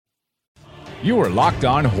You are Locked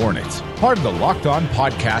On Hornets, part of the Locked On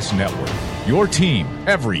Podcast Network. Your team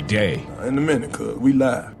every day. In a minute, cuz we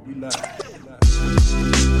live.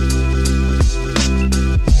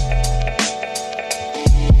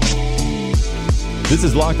 This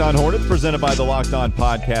is Locked On Hornets, presented by the Locked On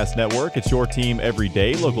Podcast Network. It's your team every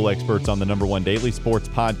day. Local experts on the #1 daily sports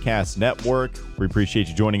podcast network. We appreciate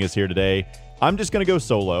you joining us here today. I'm just going to go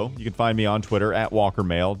solo. You can find me on Twitter at Walker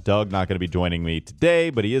Mail. Doug not going to be joining me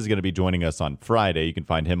today, but he is going to be joining us on Friday. You can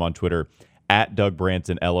find him on Twitter at Doug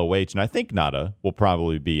Branson LOH. And I think Nada will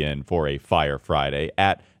probably be in for a Fire Friday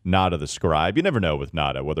at Nada the Scribe. You never know with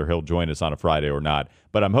Nada whether he'll join us on a Friday or not,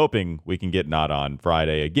 but I'm hoping we can get Nada on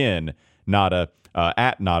Friday again. Nada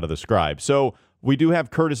at Nada the Scribe. So we do have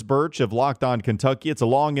Curtis Birch of Locked On Kentucky. It's a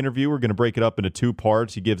long interview. We're going to break it up into two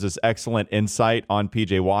parts. He gives us excellent insight on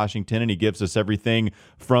P.J. Washington, and he gives us everything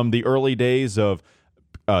from the early days of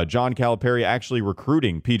John Calipari actually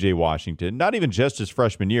recruiting P.J. Washington, not even just his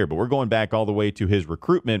freshman year, but we're going back all the way to his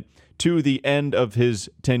recruitment to the end of his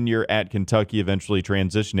tenure at Kentucky, eventually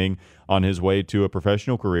transitioning on his way to a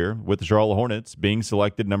professional career with the Charlotte Hornets, being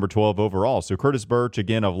selected number 12 overall. So Curtis Birch,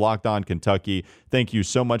 again, of Locked On Kentucky, thank you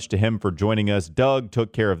so much to him for joining us. Doug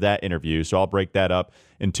took care of that interview, so I'll break that up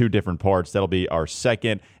in two different parts. That'll be our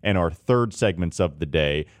second and our third segments of the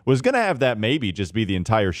day. Was going to have that maybe just be the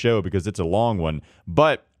entire show because it's a long one,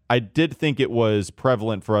 but I did think it was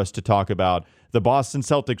prevalent for us to talk about the Boston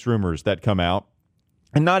Celtics rumors that come out.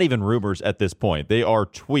 And not even rumors at this point. They are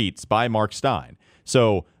tweets by Mark Stein.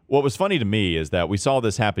 So what was funny to me is that we saw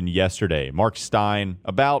this happen yesterday. Mark Stein,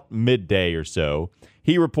 about midday or so,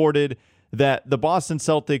 he reported that the Boston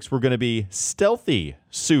Celtics were going to be stealthy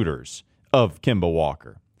suitors of Kemba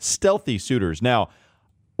Walker. Stealthy suitors. Now,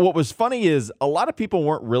 what was funny is a lot of people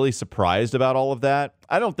weren't really surprised about all of that.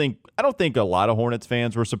 I don't think a lot of Hornets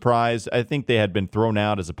fans were surprised. I think they had been thrown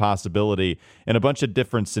out as a possibility in a bunch of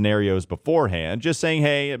different scenarios beforehand, just saying,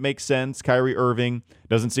 hey, it makes sense. Kyrie Irving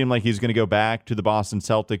doesn't seem like he's going to go back to the Boston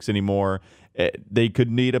Celtics anymore. They could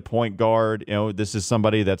need a point guard. You know, this is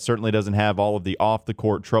somebody that certainly doesn't have all of the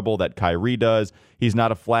off-the-court trouble that Kyrie does. He's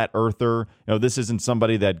not a flat earther. You know, this isn't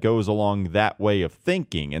somebody that goes along that way of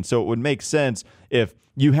thinking. And so it would make sense if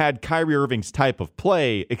you had Kyrie Irving's type of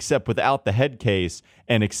play, except without the head case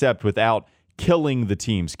and except without killing the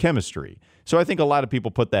team's chemistry. So I think a lot of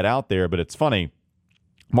people put that out there, but it's funny.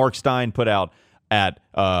 Mark Stein put out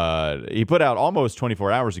almost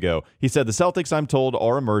 24 hours ago. He said, the Celtics, I'm told,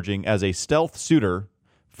 are emerging as a stealth suitor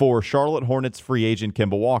for Charlotte Hornets free agent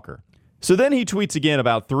Kemba Walker. So then he tweets again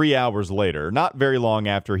about 3 hours later, not very long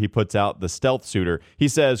after he puts out the stealth suitor. He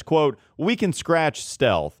says, quote, we can scratch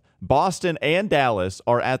stealth. Boston and Dallas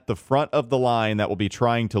are at the front of the line that will be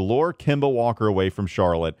trying to lure Kemba Walker away from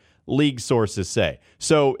Charlotte, league sources say.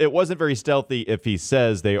 So it wasn't very stealthy if he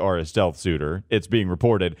says they are a stealth suitor. It's being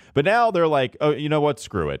reported. But now they're like, oh, you know what?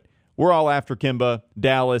 Screw it. We're all after Kemba,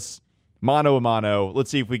 Dallas, mano a mano.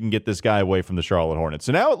 Let's see if we can get this guy away from the Charlotte Hornets.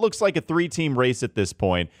 So now it looks like a 3-team race at this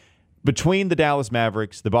point between the Dallas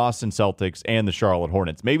Mavericks, the Boston Celtics, and the Charlotte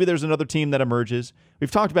Hornets. Maybe there's another team that emerges.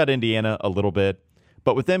 We've talked about Indiana a little bit.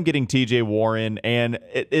 But with them getting TJ Warren, and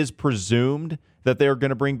it is presumed that they're going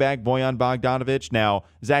to bring back Bojan Bogdanovic. Now,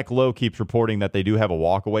 Zach Lowe keeps reporting that they do have a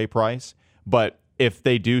walkaway price. But if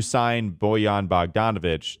they do sign Bojan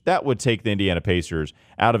Bogdanovic, that would take the Indiana Pacers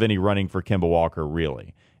out of any running for Kemba Walker,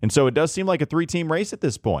 really. And so it does seem like a 3-team race at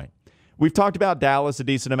this point. We've talked about Dallas a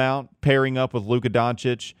decent amount, pairing up with Luka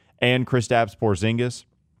Doncic and Kristaps Porzingis.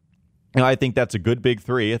 And I think that's a good big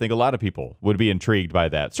three. I think a lot of people would be intrigued by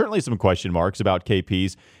that. Certainly some question marks about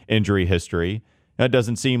KP's injury history. It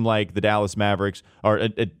doesn't seem like the Dallas Mavericks are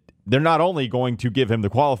they're not only going to give him the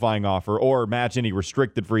qualifying offer or match any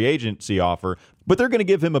restricted free agency offer, but they're going to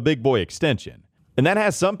give him a big boy extension. And that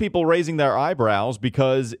has some people raising their eyebrows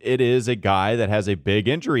because it is a guy that has a big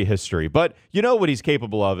injury history. But you know what he's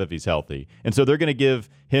capable of if he's healthy. And so they're going to give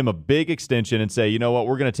him a big extension and say, you know what,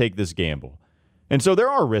 we're going to take this gamble. And so there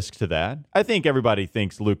are risks to that. I think everybody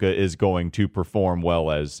thinks Luka is going to perform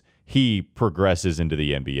well as he progresses into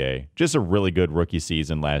the NBA. Just a really good rookie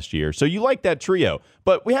season last year. So you like that trio.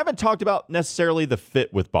 But we haven't talked about necessarily the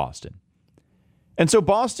fit with Boston. And so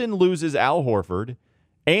Boston loses Al Horford,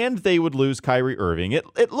 and they would lose Kyrie Irving.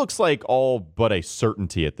 It looks like all but a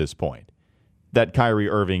certainty at this point that Kyrie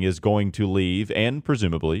Irving is going to leave, and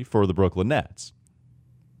presumably for the Brooklyn Nets.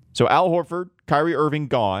 So Al Horford, Kyrie Irving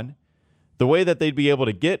gone. The way that they'd be able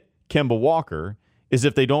to get Kemba Walker is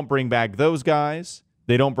if they don't bring back those guys,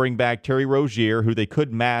 they don't bring back Terry Rozier, who they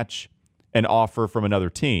could match an offer from another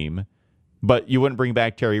team, but you wouldn't bring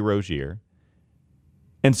back Terry Rozier.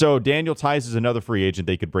 And so Daniel Tice is another free agent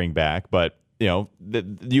they could bring back, but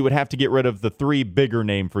you would have to get rid of the three bigger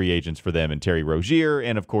name free agents for them, and Terry Rozier,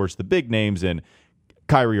 and of course the big names in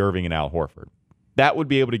Kyrie Irving and Al Horford. That would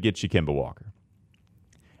be able to get you Kemba Walker.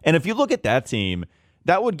 And if you look at that team,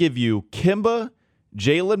 that would give you Kemba,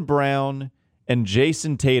 Jaylen Brown, and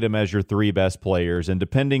Jason Tatum as your three best players. And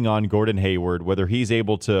depending on Gordon Hayward, whether he's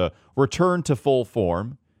able to return to full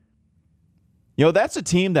form, that's a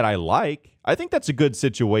team that I like. I think that's a good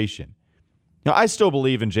situation. Now, I still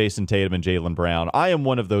believe in Jason Tatum and Jaylen Brown. I am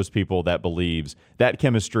one of those people that believes that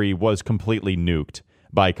chemistry was completely nuked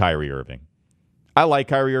by Kyrie Irving. I like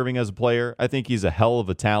Kyrie Irving as a player. I think he's a hell of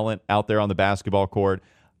a talent out there on the basketball court.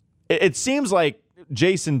 It seems like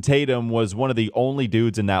Jason Tatum was one of the only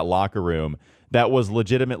dudes in that locker room that was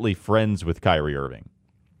legitimately friends with Kyrie Irving.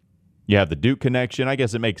 You have the Duke connection. I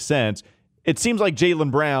guess it makes sense. It seems like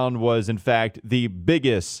Jaylen Brown was, in fact, the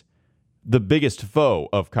biggest foe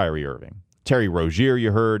of Kyrie Irving. Terry Rozier,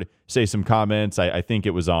 you heard, say some comments. I think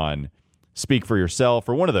it was on Speak for Yourself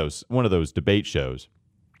or one of those debate shows.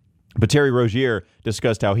 But Terry Rozier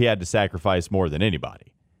discussed how he had to sacrifice more than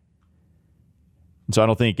anybody. And so I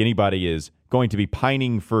don't think anybody is going to be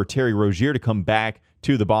pining for Terry Rozier to come back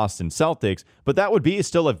to the Boston Celtics, but that would be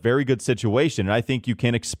still a very good situation, and I think you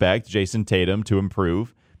can expect Jason Tatum to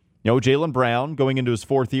improve. Jaylen Brown, going into his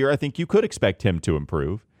fourth year, I think you could expect him to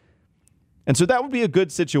improve. And so that would be a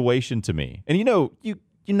good situation to me. And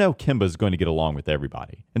Kemba's going to get along with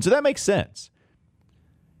everybody. And so that makes sense.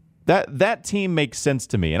 That team makes sense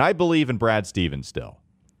to me, and I believe in Brad Stevens still.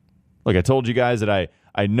 Look, I told you guys that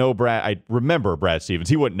I know Brad. I remember Brad Stevens.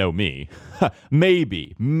 He wouldn't know me.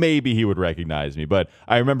 Maybe he would recognize me. But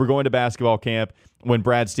I remember going to basketball camp when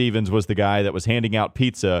Brad Stevens was the guy that was handing out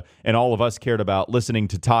pizza, and all of us cared about listening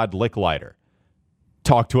to Todd Licklider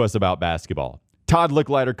talk to us about basketball. Todd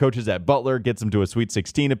Licklider coaches at Butler, gets him to a Sweet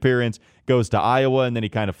 16 appearance, goes to Iowa, and then he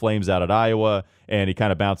kind of flames out at Iowa, and he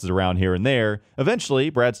kind of bounces around here and there. Eventually,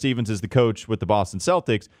 Brad Stevens is the coach with the Boston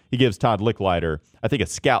Celtics. He gives Todd Licklider, I think, a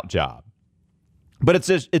scout job. But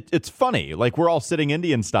it's funny. Like, we're all sitting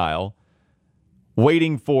Indian style,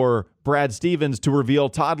 waiting for Brad Stevens to reveal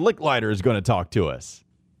Todd Licklider is going to talk to us.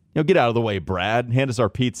 Get out of the way, Brad. Hand us our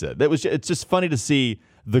pizza. It's just funny to see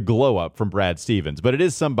the glow up from Brad Stevens, but it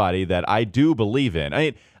is somebody that I do believe in.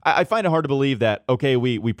 I find it hard to believe that, okay,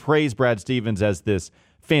 we praise Brad Stevens as this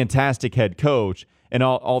fantastic head coach, and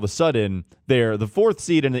all of a sudden they're the fourth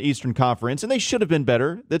seed in the Eastern Conference, and they should have been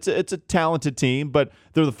better. It's a talented team, but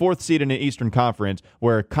they're the fourth seed in the Eastern Conference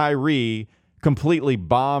where Kyrie completely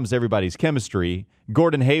bombs everybody's chemistry.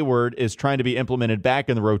 Gordon Hayward is trying to be implemented back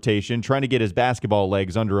in the rotation, trying to get his basketball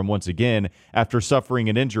legs under him once again after suffering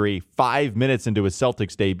an injury 5 minutes into his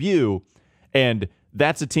Celtics debut. And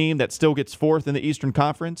that's a team that still gets fourth in the Eastern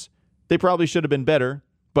Conference. They probably should have been better,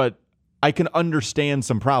 but I can understand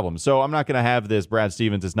some problems. So I'm not going to have this Brad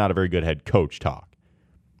Stevens is not a very good head coach talk.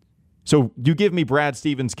 So you give me Brad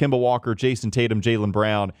Stevens, Kemba Walker, Jason Tatum, Jaylen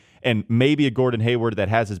Brown, and maybe a Gordon Hayward that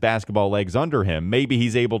has his basketball legs under him. Maybe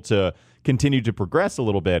he's able to continue to progress a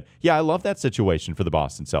little bit. Yeah, I love that situation for the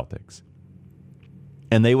Boston Celtics.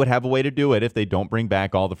 And they would have a way to do it if they don't bring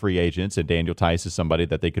back all the free agents, and Daniel Tice is somebody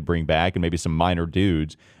that they could bring back, and maybe some minor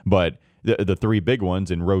dudes. But the three big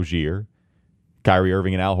ones in Rozier, Kyrie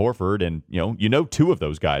Irving, and Al Horford, and two of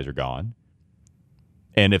those guys are gone.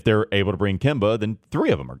 And if they're able to bring Kemba, then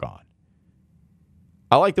three of them are gone.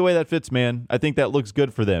 I like the way that fits, man. I think that looks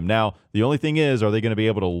good for them. Now, the only thing is, are they going to be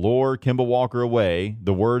able to lure Kemba Walker away?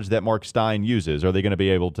 The words that Mark Stein uses, are they going to be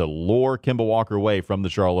able to lure Kemba Walker away from the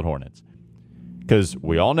Charlotte Hornets? Because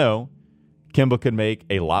we all know Kemba could make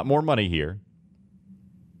a lot more money here.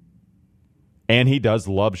 And he does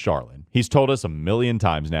love Charlotte. He's told us 1,000,000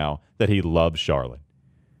 times now that he loves Charlotte.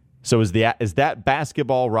 So is that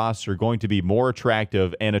basketball roster going to be more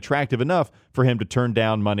attractive and attractive enough for him to turn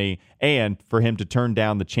down money and for him to turn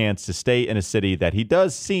down the chance to stay in a city that he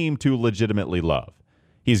does seem to legitimately love?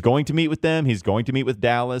 He's going to meet with them. He's going to meet with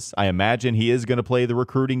Dallas. I imagine he is going to play the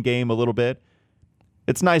recruiting game a little bit.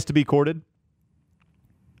 It's nice to be courted.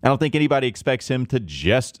 I don't think anybody expects him to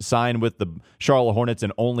just sign with the Charlotte Hornets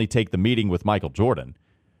and only take the meeting with Michael Jordan.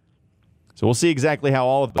 So we'll see exactly how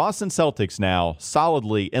all of the Boston Celtics now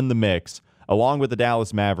solidly in the mix, along with the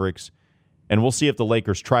Dallas Mavericks, and we'll see if the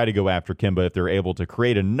Lakers try to go after Kemba if they're able to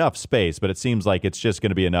create enough space, but it seems like it's just going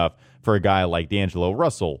to be enough for a guy like D'Angelo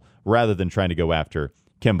Russell rather than trying to go after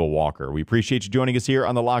Kemba Walker. We appreciate you joining us here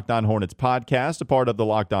on the Locked On Hornets podcast, a part of the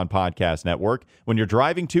Locked On Podcast Network. When you're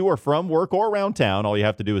driving to or from work or around town, all you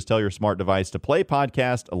have to do is tell your smart device to play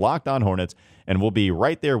podcast Locked On Hornets, and we'll be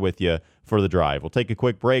right there with you for the drive. We'll take a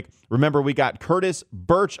quick break. Remember, we got Curtis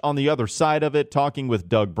Birch on the other side of it, talking with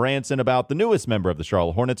Doug Branson about the newest member of the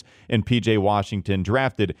Charlotte Hornets and P.J. Washington,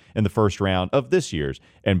 drafted in the first round of this year's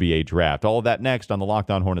NBA draft. All of that next on the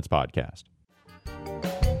Locked On Hornets podcast.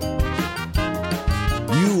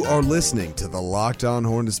 You are listening to the Locked On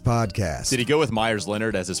Hornets podcast. Did he go with Myers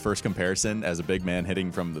Leonard as his first comparison as a big man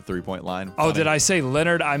hitting from the three-point line? Oh, did I say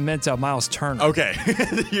Leonard? I meant Miles Turner. Okay.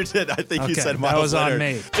 You did. I think you said Myles Leonard.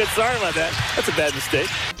 That was on me. Sorry about that. That's a bad mistake.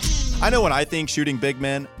 I know when I think shooting big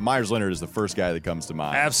men, Myers Leonard is the first guy that comes to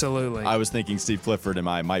mind. Absolutely. I was thinking Steve Clifford and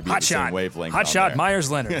I might be the same wavelength. Hot shot,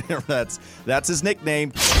 Myers Leonard. That's his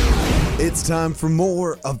nickname. It's time for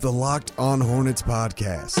more of the Locked On Hornets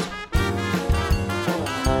podcast.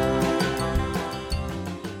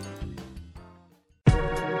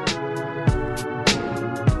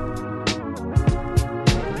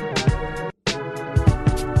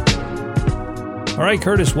 All right,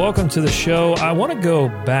 Curtis, welcome to the show. I want to go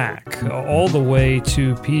back all the way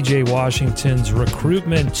to P.J. Washington's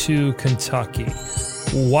recruitment to Kentucky.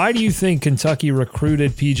 Why do you think Kentucky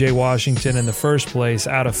recruited P.J. Washington in the first place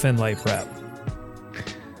out of Findlay Prep?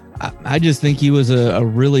 I just think he was a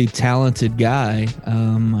really talented guy.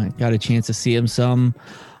 I got a chance to see him some.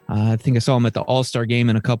 I think I saw him at the All-Star game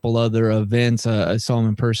and a couple other events. I saw him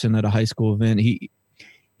in person at a high school event.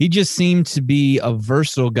 He just seemed to be a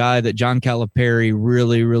versatile guy that John Calipari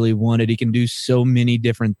really, really wanted. He can do so many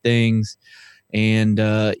different things. And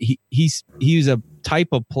he's a type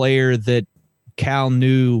of player that Cal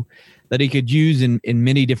knew that he could use in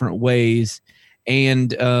many different ways. And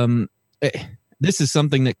this is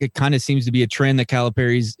something that kind of seems to be a trend that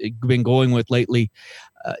Calipari's been going with lately.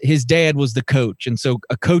 His dad was the coach. And so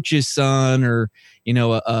a coach's son or,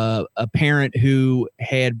 a parent who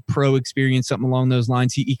had pro experience, something along those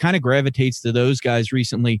lines, he kind of gravitates to those guys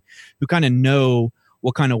recently who kind of know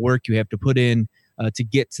what kind of work you have to put in to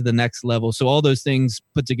get to the next level. So all those things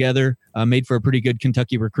put together made for a pretty good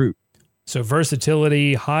Kentucky recruit. So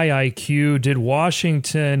versatility, high IQ. Did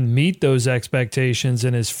Washington meet those expectations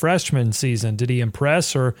in his freshman season? Did he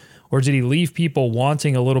impress or did he leave people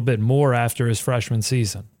wanting a little bit more after his freshman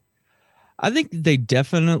season? I think they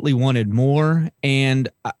definitely wanted more, and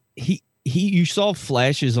you saw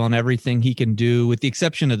flashes on everything he can do, with the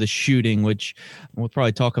exception of the shooting, which we'll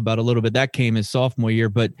probably talk about a little bit. That came his sophomore year,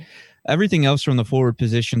 but everything else from the forward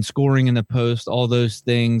position, scoring in the post, all those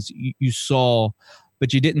things you saw,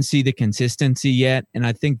 but you didn't see the consistency yet. And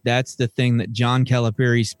I think that's the thing that John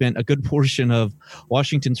Calipari spent a good portion of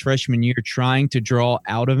Washington's freshman year trying to draw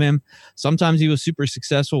out of him. Sometimes he was super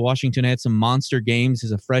successful. Washington had some monster games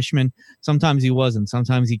as a freshman. Sometimes he wasn't.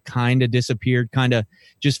 Sometimes he kind of disappeared, kind of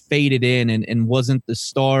just faded in and wasn't the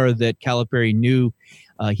star that Calipari knew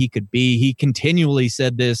he could be. He continually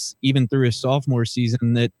said this even through his sophomore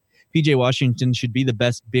season, that P.J. Washington should be the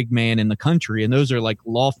best big man in the country. And those are like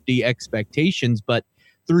lofty expectations, but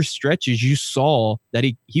through stretches, you saw that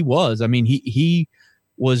he was. I mean, he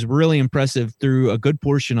was really impressive through a good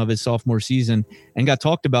portion of his sophomore season and got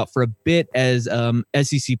talked about for a bit as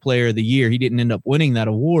SEC Player of the Year. He didn't end up winning that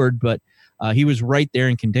award, but he was right there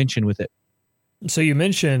in contention with it. So you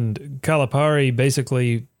mentioned Calipari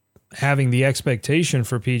basically having the expectation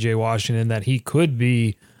for P.J. Washington that he could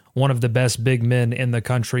be one of the best big men in the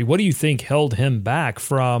country. What do you think held him back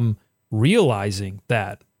from realizing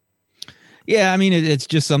that? Yeah, I mean, it's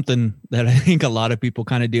just something that I think a lot of people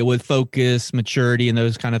kind of deal with: focus, maturity, and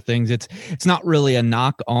those kind of things. It's not really a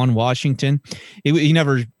knock on Washington. He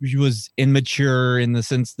never was immature in the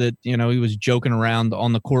sense that, he was joking around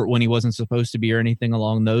on the court when he wasn't supposed to be or anything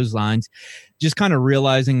along those lines. Just kind of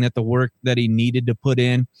realizing that the work that he needed to put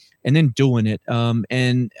in and then doing it.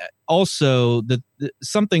 And also the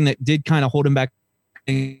something that did kind of hold him back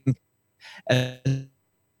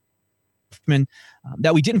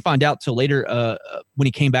that we didn't find out till later when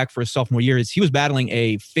he came back for his sophomore year is he was battling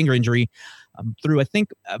a finger injury through, I think,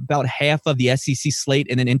 about half of the SEC slate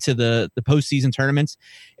and then into the postseason tournaments.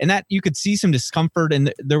 And that you could see some discomfort,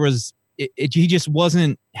 and there was he just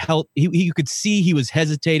wasn't held. You could see he was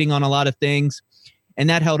hesitating on a lot of things, and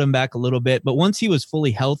that held him back a little bit. But once he was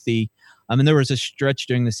fully healthy, there was a stretch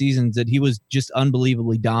during the seasons that he was just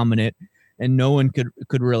unbelievably dominant, and no one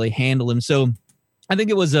could really handle him. So I think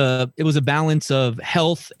it was a balance of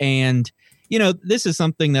health and, this is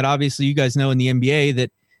something that obviously you guys know in the NBA,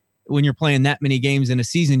 that when you're playing that many games in a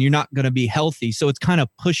season, you're not going to be healthy. So it's kind of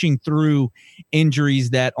pushing through injuries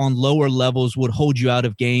that on lower levels would hold you out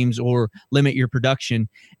of games or limit your production.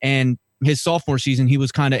 And his sophomore season, he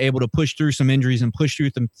was kind of able to push through some injuries and push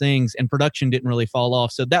through some things, and production didn't really fall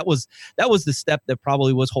off. So that was the step that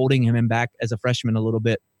probably was holding him back as a freshman a little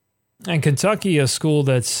bit. And Kentucky, a school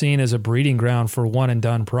that's seen as a breeding ground for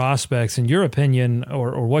one-and-done prospects, in your opinion,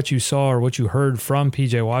 or what you saw or what you heard from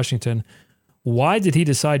P.J. Washington, why did he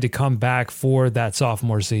decide to come back for that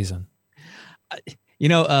sophomore season?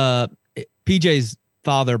 PJ's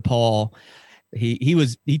father, Paul,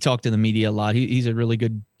 he talked to the media a lot. He's a really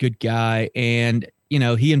good guy. And,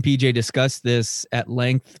 he and PJ discussed this at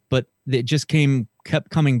length, but it just kept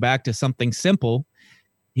coming back to something simple.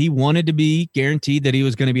 He wanted to be guaranteed that he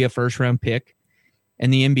was going to be a first-round pick,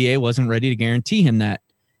 and the NBA wasn't ready to guarantee him that.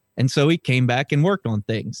 And so he came back and worked on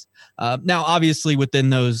things. Now, obviously, within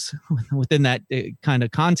that kind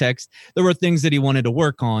of context, there were things that he wanted to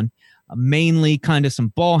work on, mainly kind of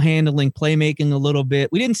some ball handling, playmaking a little bit.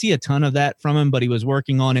 We didn't see a ton of that from him, but he was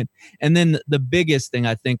working on it. And then the biggest thing,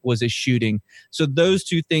 I think, was his shooting. So those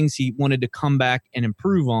two things he wanted to come back and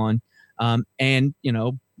improve on, and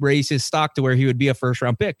raise his stock to where he would be a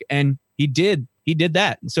first-round pick. And he did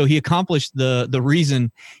that. So he accomplished the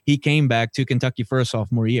reason he came back to Kentucky for a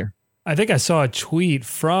sophomore year. I think I saw a tweet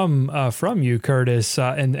from you, Curtis,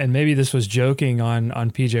 and maybe this was joking on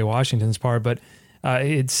PJ Washington's part, but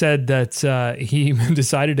it said that he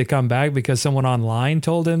decided to come back because someone online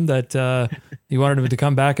told him that he wanted him to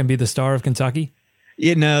come back and be the star of Kentucky.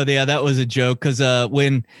 That was a joke, because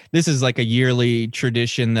when this is like a yearly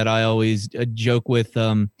tradition that I always joke with,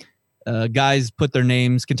 guys put their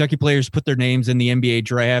names, Kentucky players put their names in the NBA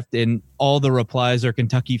draft, and all the replies are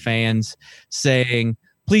Kentucky fans saying,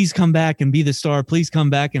 please come back and be the star. Please come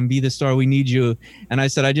back and be the star. We need you. And I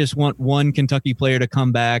said, I just want one Kentucky player to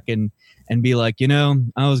come back and be like, I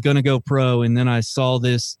was going to go pro. And then I saw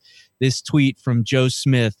this tweet from Joe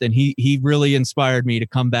Smith, and he really inspired me to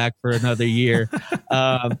come back for another year.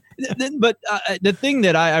 But the thing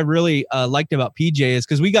that I really liked about PJ is,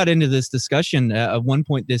 because we got into this discussion at one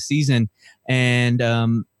point this season, and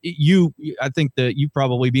I think that you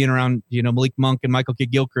probably being around, Malik Monk and Michael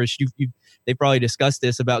Kidd-Gilchrist, they probably discussed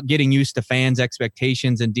this about getting used to fans'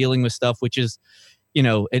 expectations and dealing with stuff, which is,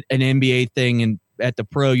 an NBA thing, and at the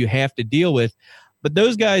pro you have to deal with. But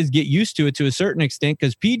those guys get used to it to a certain extent,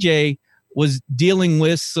 because PJ was dealing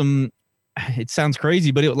with some, it sounds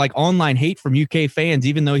crazy, but like online hate from UK fans,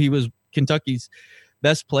 even though he was Kentucky's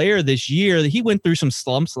best player this year. He went through some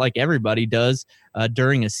slumps like everybody does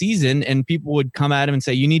during a season, and people would come at him and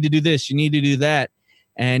say, you need to do this, you need to do that.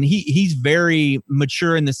 And he's very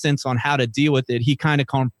mature in the sense on how to deal with it. He kind of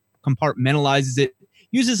compartmentalizes it,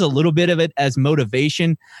 uses a little bit of it as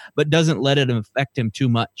motivation, but doesn't let it affect him too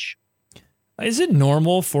much. Is it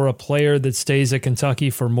normal for a player that stays at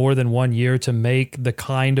Kentucky for more than 1 year to make the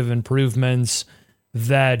kind of improvements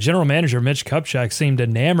that general manager Mitch Kupchak seemed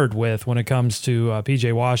enamored with when it comes to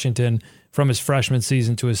P.J. Washington from his freshman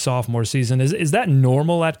season to his sophomore season? Is that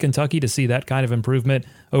normal at Kentucky to see that kind of improvement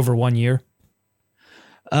over 1 year?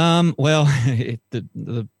 The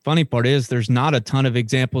funny part is there's not a ton of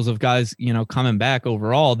examples of guys, coming back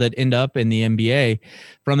overall that end up in the NBA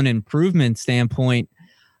from an improvement standpoint.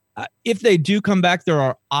 If they do come back, there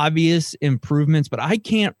are obvious improvements, but I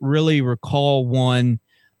can't really recall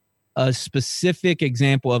a specific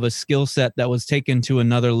example of a skill set that was taken to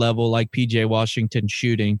another level like PJ Washington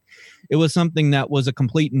shooting. It was something that was a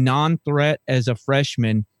complete non-threat as a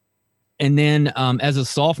freshman. And then as a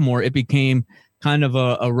sophomore, it became kind of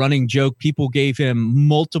a running joke. People gave him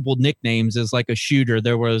multiple nicknames as like a shooter.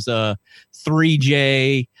 There was a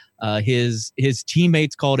 3J. His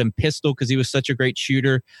teammates called him Pistol because he was such a great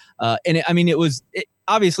shooter.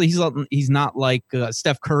 Obviously he's not like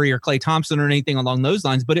Steph Curry or Klay Thompson or anything along those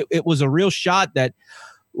lines, but it was a real shot that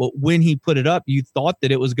when he put it up, you thought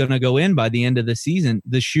that it was going to go in by the end of the season.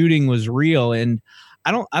 The shooting was real, and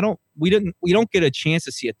we don't get a chance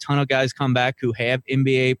to see a ton of guys come back who have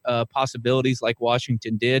NBA possibilities like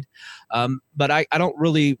Washington did. But I don't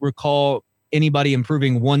really recall anybody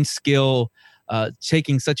improving one skill,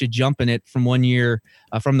 taking such a jump in it from 1 year,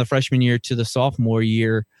 from the freshman year to the sophomore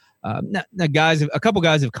year. A couple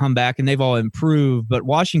guys have come back and they've all improved, but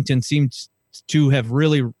Washington seems to have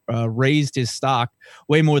really raised his stock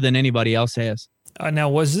way more than anybody else has. Now,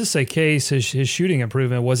 was this a case, his shooting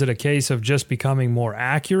improvement, was it a case of just becoming more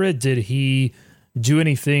accurate? Did he do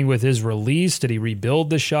anything with his release? Did he rebuild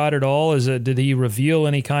the shot at all? Did he reveal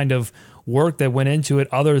any kind of work that went into it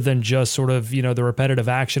other than just sort of, the repetitive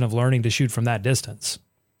action of learning to shoot from that distance?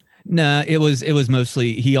 No, it was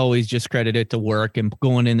mostly, he always just credited it to work and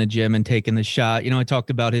going in the gym and taking the shot. I talked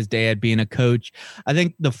about his dad being a coach. I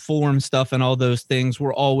think the form stuff and all those things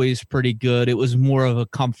were always pretty good. It was more of a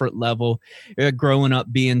comfort level. Growing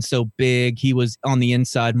up being so big, he was on the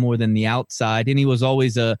inside more than the outside, and he was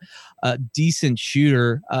always a decent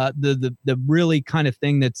shooter. The really kind of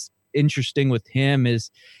thing that's interesting with him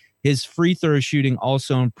is his free throw shooting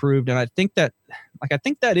also improved. And I think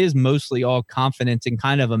that is mostly all confidence and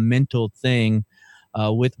kind of a mental thing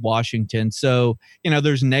with Washington. So,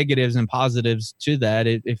 there's negatives and positives to that.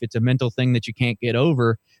 If it's a mental thing that you can't get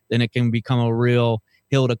over, then it can become a real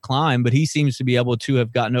hill to climb. But he seems to be able to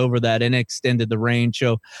have gotten over that and extended the range.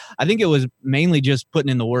 So I think it was mainly just putting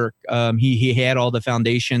in the work. He had all the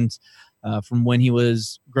foundations from when he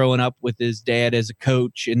was growing up with his dad as a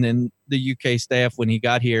coach, and then the UK staff when he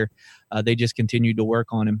got here, they just continued to work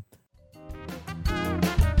on him.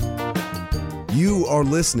 You are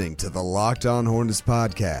listening to the Locked On Hornets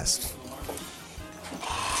podcast.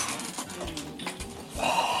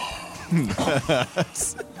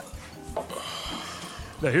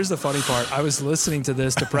 Now, here's the funny part. I was listening to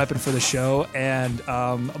this to prepping for the show, and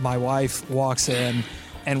my wife walks in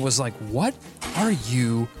and was like, "What are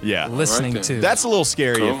you listening to?" That's a little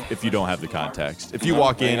scary if you don't have the context. If you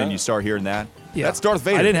walk in and you start hearing that, that's Darth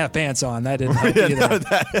Vader. I didn't have pants on. That didn't help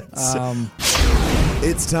either.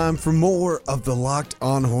 It's time for more of the Locked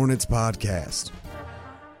On Hornets podcast.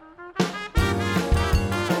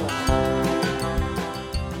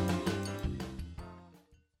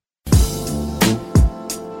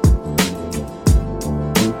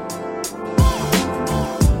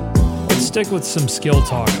 Stick with some skill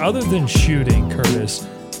talk. Other than shooting, Curtis,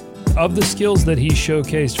 of the skills that he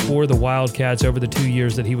showcased for the Wildcats over the 2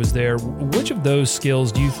 years that he was there, which of those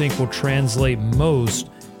skills do you think will translate most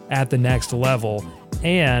at the next level?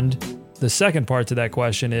 And the second part to that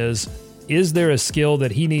question is there a skill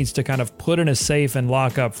that he needs to kind of put in a safe and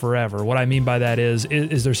lock up forever? What I mean by that is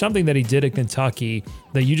there something that he did at Kentucky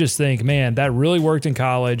that you just think, man, that really worked in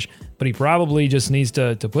college, but he probably just needs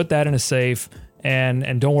to put that in a safe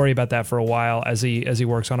and don't worry about that for a while as he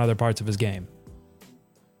works on other parts of his game?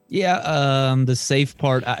 Yeah, the safe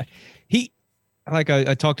part.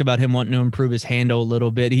 I talked about him wanting to improve his handle a little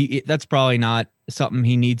bit. That's probably not something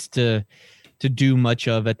he needs to do much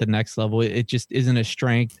of at the next level. It just isn't a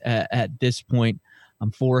strength at this point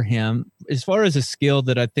for him. As far as a skill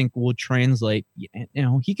that I think will translate,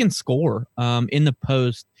 he can score in the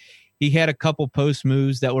post. He had a couple post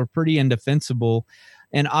moves that were pretty indefensible.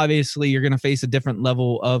 And obviously, you're going to face a different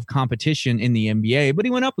level of competition in the NBA. But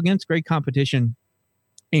he went up against great competition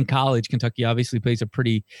in college. Kentucky obviously plays a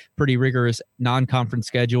pretty rigorous non-conference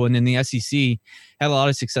schedule. And then the SEC had a lot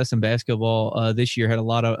of success in basketball this year, had a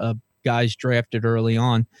lot of guys drafted early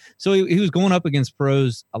on. So he was going up against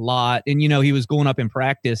pros a lot. And, he was going up in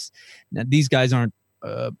practice. Now, these guys aren't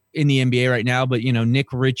in the NBA right now, but Nick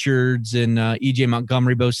Richards and EJ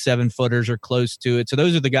Montgomery, both 7-footers, are close to it. So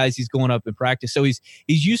those are the guys he's going up in practice. So he's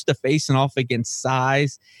used to facing off against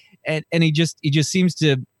size, and he just seems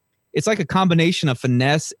to. It's like a combination of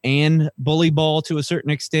finesse and bully ball to a certain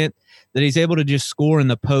extent that he's able to just score in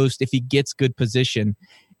the post if he gets good position.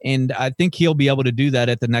 And I think he'll be able to do that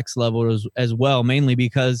at the next level as well, mainly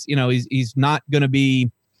because he's not going to be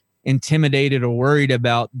intimidated or worried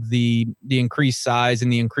about the increased size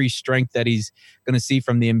and the increased strength that he's going to see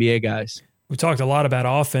from the NBA guys. We talked a lot about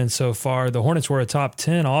offense so far. The Hornets were a top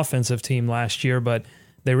 10 offensive team last year, but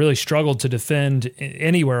they really struggled to defend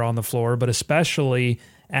anywhere on the floor, but especially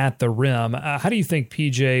at the rim. How do you think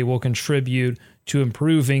PJ will contribute to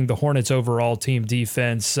improving the Hornets' overall team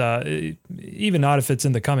defense, even not if it's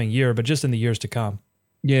in the coming year, but just in the years to come?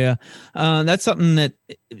 Yeah, that's something that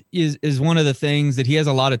is one of the things that he has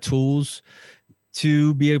a lot of tools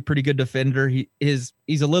to be a pretty good defender. He's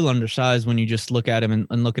a little undersized when you just look at him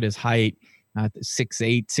and look at his height,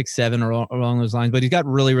 6'8", 6'7", or along those lines. But he's got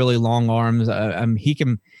really, really long arms. He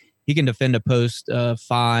can defend a post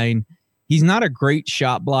fine. He's not a great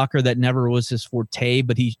shot blocker. That never was his forte,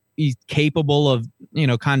 but he's capable of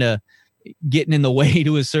kind of getting in the way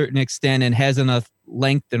to a certain extent and has enough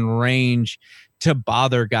length and range to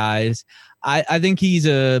bother guys. I think he's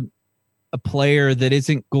a player that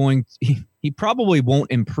isn't going he probably won't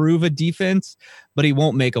improve a defense, but he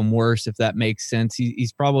won't make them worse, if that makes sense.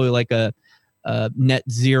 He's probably like a net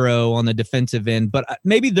zero on the defensive end, but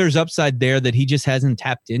maybe there's upside there that he just hasn't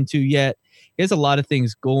tapped into yet. He has a lot of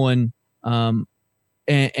things going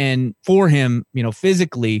and for him,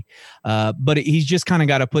 physically, but he's just kind of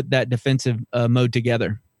got to put that defensive mode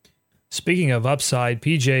together. Speaking of upside,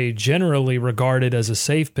 PJ generally regarded as a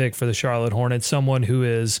safe pick for the Charlotte Hornets, someone who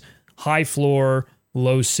is high floor,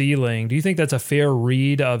 low ceiling. Do you think that's a fair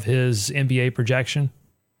read of his NBA projection?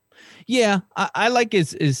 Yeah, I like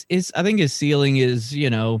his I think his ceiling is,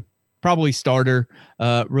 probably starter,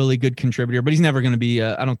 really good contributor, but he's never going to be,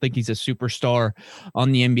 I don't think he's a superstar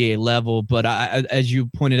on the NBA level. But as you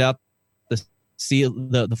pointed out,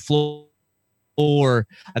 the floor,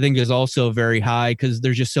 I think is also very high because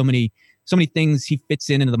there's just so many things he fits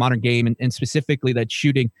into the modern game and specifically that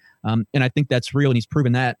shooting. And I think that's real and he's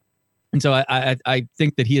proven that. And so I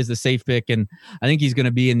think that he is the safe pick and I think he's going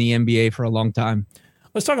to be in the NBA for a long time.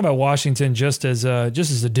 Let's talk about Washington just as a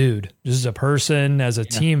dude, just as a person, as a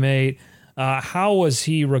teammate. How was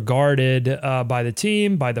he regarded by the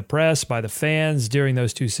team, by the press, by the fans during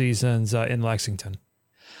those 2 seasons in Lexington?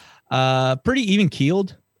 Pretty even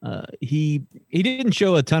keeled. He didn't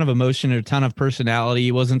show a ton of emotion or a ton of personality.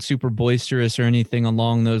 He wasn't super boisterous or anything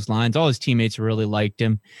along those lines. All his teammates really liked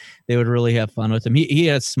him. They would really have fun with him. He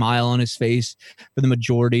had a smile on his face for the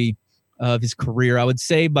majority of his career. I would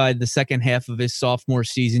say by the second half of his sophomore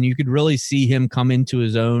season, you could really see him come into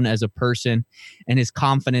his own as a person and his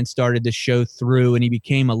confidence started to show through and he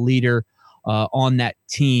became a leader on that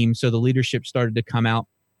team. So the leadership started to come out.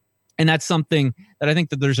 And that's something that I think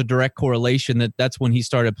that there's a direct correlation that's when he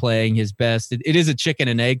started playing his best. It is a chicken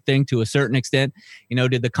and egg thing to a certain extent.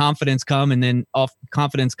 Did the confidence come and then off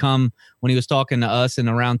confidence come when he was talking to us and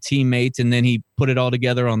around teammates and then he put it all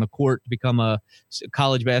together on the court to become a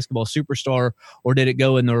college basketball superstar, or did it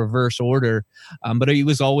go in the reverse order? But he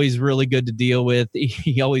was always really good to deal with.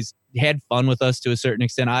 He always had fun with us to a certain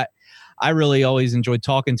extent. I really always enjoyed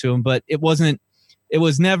talking to him, but it was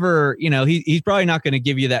never, he's probably not going to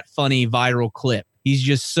give you that funny viral clip. He's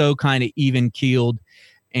just so kind of even keeled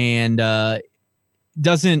and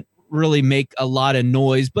doesn't really make a lot of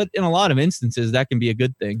noise, but in a lot of instances that can be a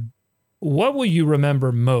good thing. What will you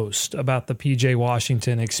remember most about the PJ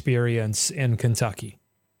Washington experience in Kentucky?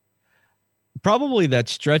 Probably that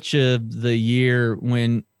stretch of the year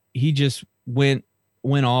when he just went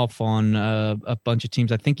off on a bunch of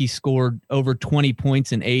teams. I think he scored over 20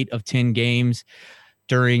 points in 8 of 10 games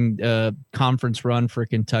during conference run for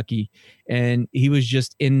Kentucky. And he was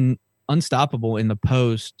just unstoppable in the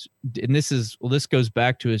post. And this goes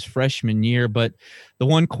back to his freshman year, but the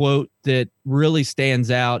one quote that really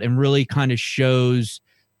stands out and really kind of shows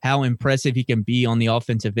how impressive he can be on the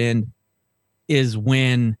offensive end is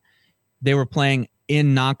when they were playing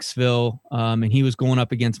in Knoxville and he was going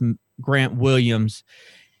up against Grant Williams.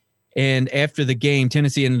 And after the game,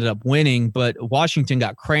 Tennessee ended up winning, but Washington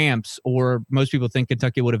got cramps, or most people think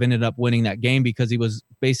Kentucky would have ended up winning that game because he was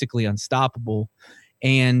basically unstoppable.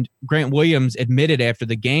 And Grant Williams admitted after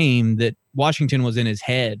the game that Washington was in his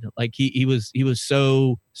head. Like he was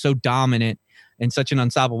so dominant and such an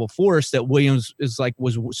unstoppable force that Williams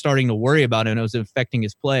was starting to worry about it and it was affecting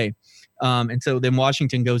his play. And so then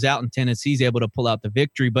Washington goes out and Tennessee's able to pull out the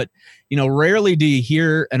victory. But, rarely do you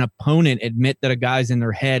hear an opponent admit that a guy's in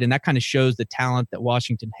their head. And that kind of shows the talent that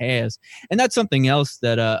Washington has. And that's something else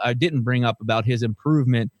that I didn't bring up about his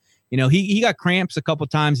improvement. He got cramps a couple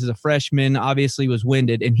times as a freshman, obviously was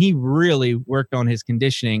winded, and he really worked on his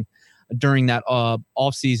conditioning during that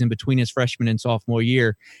offseason between his freshman and sophomore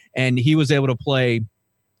year. And he was able to play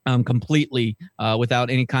completely without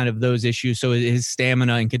any kind of those issues. So his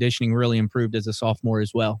stamina and conditioning really improved as a sophomore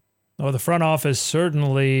as well. Well, the front office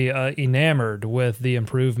certainly enamored with the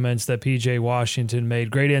improvements that PJ Washington made.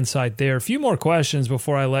 Great insight there. A few more questions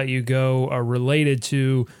before I let you go related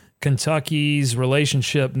to Kentucky's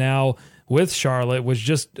relationship now with Charlotte, which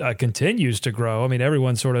just continues to grow. I mean,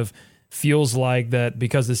 everyone sort of feels like that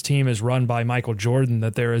because this team is run by Michael Jordan,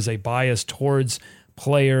 that there is a bias towards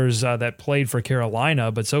players that played for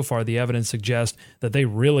Carolina, but so far the evidence suggests that they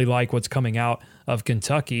really like what's coming out of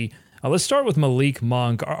Kentucky. Let's start with Malik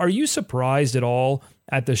Monk. Are you surprised at all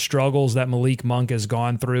at the struggles that Malik Monk has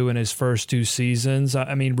gone through in his first 2 seasons?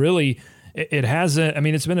 I mean, really, it hasn't. I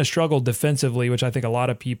mean, it's been a struggle defensively, which I think a lot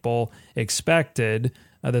of people expected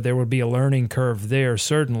that there would be a learning curve there,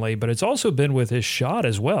 certainly, but it's also been with his shot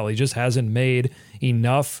as well. He just hasn't made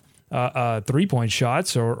enough three-point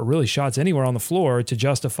shots or really shots anywhere on the floor to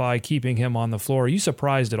justify keeping him on the floor. Are you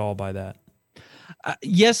surprised at all by that?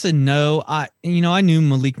 Yes and no. I knew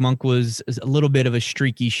Malik Monk was a little bit of a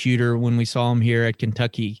streaky shooter when we saw him here at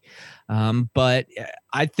Kentucky. But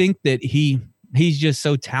I think that he's just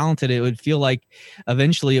so talented. It would feel like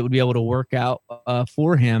eventually it would be able to work out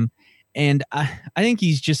for him. And I think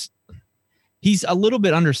he's a little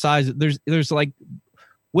bit undersized. There's like,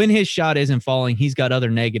 when his shot isn't falling, he's got other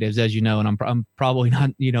negatives, as you know, and I'm probably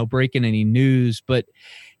not, breaking any news, but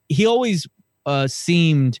he always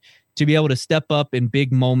seemed to be able to step up in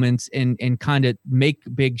big moments and kind of make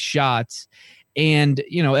big shots. And,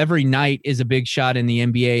 every night is a big shot in the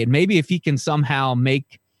NBA. And maybe if he can somehow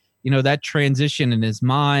make, that transition in his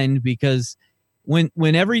mind, because when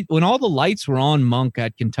all the lights were on Monk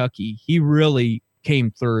at Kentucky, he really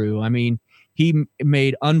came through. I mean, he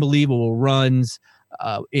made unbelievable runs.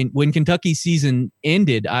 When Kentucky season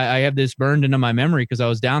ended, I have this burned into my memory because I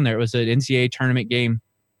was down there. It was an NCAA tournament game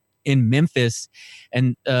in Memphis,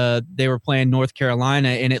 and they were playing North Carolina,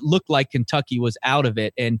 and it looked like Kentucky was out of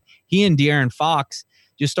it. And he and De'Aaron Fox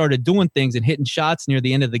just started doing things and hitting shots near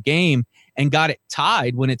the end of the game and got it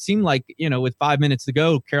tied when it seemed like, with 5 minutes to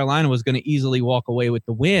go, Carolina was going to easily walk away with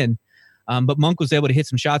the win. But Monk was able to hit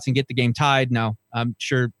some shots and get the game tied. Now, I'm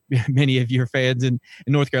sure many of your fans in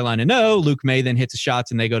North Carolina know Luke May then hits the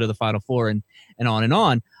shots and they go to the Final Four and on and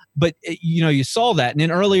on. But, you saw that. And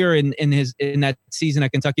then earlier in that season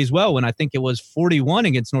at Kentucky as well, when I think it was 41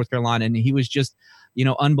 against North Carolina, and he was just,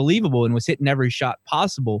 unbelievable and was hitting every shot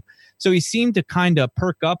possible. So he seemed to kind of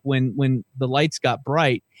perk up when the lights got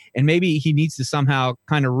bright. And maybe he needs to somehow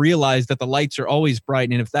kind of realize that the lights are always bright.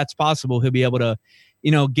 And if that's possible, he'll be able to,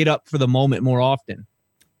 get up for the moment more often.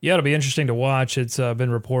 Yeah, it'll be interesting to watch. It's been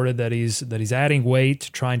reported that he's adding weight,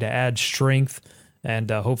 trying to add strength, and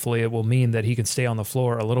hopefully it will mean that he can stay on the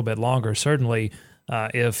floor a little bit longer. Certainly,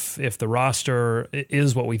 if the roster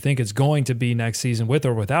is what we think it's going to be next season, with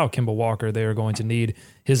or without Kemba Walker, they are going to need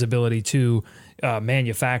his ability to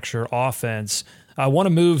manufacture offense. I want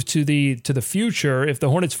to move to the future. If the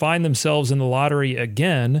Hornets find themselves in the lottery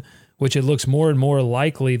again, which it looks more and more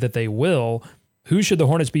likely that they will, who should the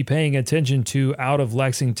Hornets be paying attention to out of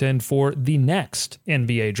Lexington for the next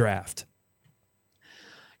NBA draft?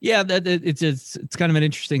 Yeah, it's kind of an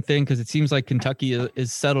interesting thing because it seems like Kentucky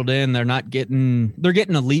is settled in. They're getting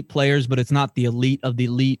elite players, but it's not the elite of the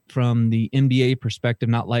elite from the NBA perspective.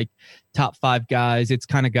 Not like top 5 guys. It's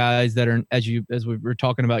kind of guys that are, as we were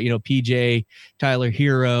talking about, PJ, Tyler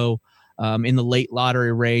Hero, in the late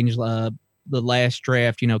lottery range. The last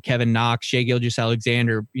draft, Kevin Knox, Shai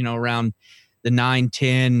Gilgeous-Alexander, around the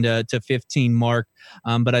 9-10 to 15 mark.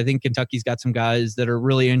 But I think Kentucky's got some guys that are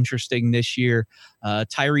really interesting this year.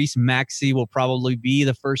 Tyrese Maxey will probably be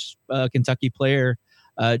the first Kentucky player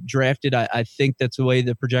drafted. I think that's the way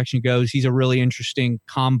the projection goes. He's a really interesting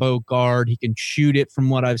combo guard. He can shoot it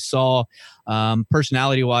from what I've saw.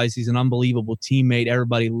 Personality-wise, he's an unbelievable teammate.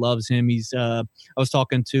 Everybody loves him. I was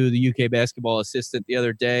talking to the UK basketball assistant the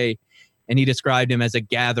other day, and he described him as a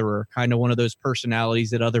gatherer, kind of one of those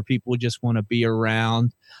personalities that other people just want to be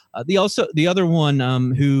around. The other one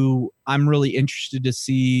who I'm really interested to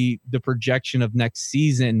see the projection of next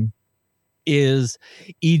season is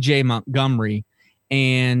E.J. Montgomery.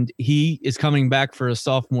 And he is coming back for a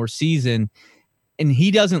sophomore season. And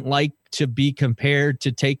he doesn't like to be compared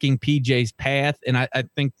to taking PJ's path. And I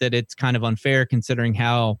think that it's kind of unfair considering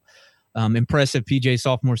how impressive PJ's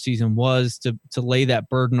sophomore season was to lay that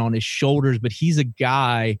burden on his shoulders. But he's a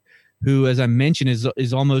guy who, as I mentioned,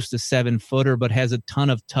 is almost a 7-footer, but has a ton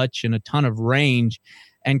of touch and a ton of range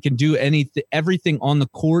and can do everything on the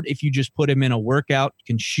court. If you just put him in a workout,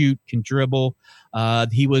 can shoot, can dribble.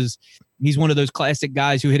 He's one of those classic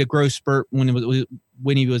guys who hit a growth spurt when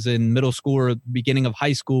he was in middle school or beginning of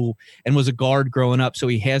high school and was a guard growing up. So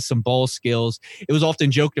he has some ball skills. It was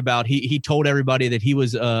often joked about. He told everybody that he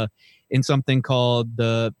was in something called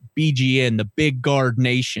the BGN, the Big Guard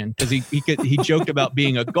Nation, because he joked about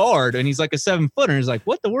being a guard, and he's like a 7-footer. He's like,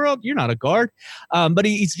 what the world? You're not a guard. But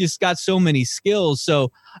he's just got so many skills.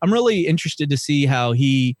 So I'm really interested to see how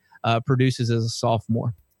he produces as a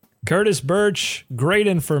sophomore. Curtis Burch, great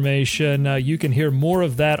information. You can hear more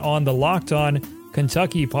of that on the Locked On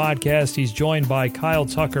Kentucky podcast. He's joined by Kyle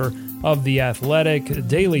Tucker of The Athletic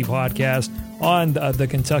daily podcast on the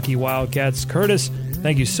Kentucky Wildcats. Curtis,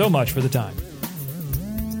 thank you so much for the time.